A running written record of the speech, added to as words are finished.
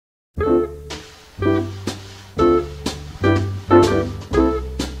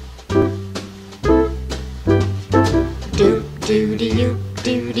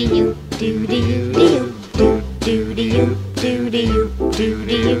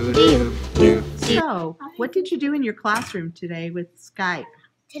So, what did you do in your classroom today with Skype?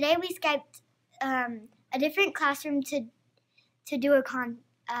 Today we Skyped a different classroom to do a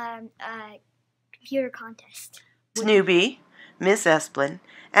computer contest. Newby, Ms. Esplin,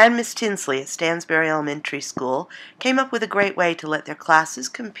 and Miss Tinsley at Stansbury Elementary School came up with a great way to let their classes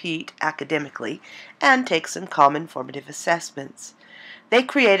compete academically and take some common formative assessments. They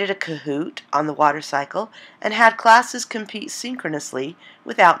created a Kahoot on the water cycle and had classes compete synchronously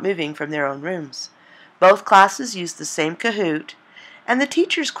without moving from their own rooms. Both classes used the same Kahoot, and the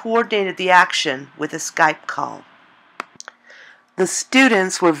teachers coordinated the action with a Skype call. The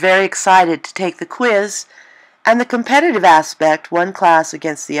students were very excited to take the quiz, and the competitive aspect, one class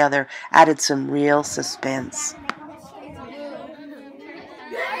against the other, added some real suspense.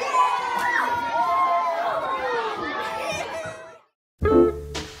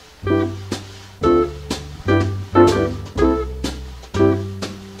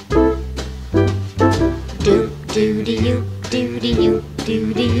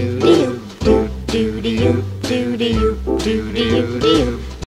 Do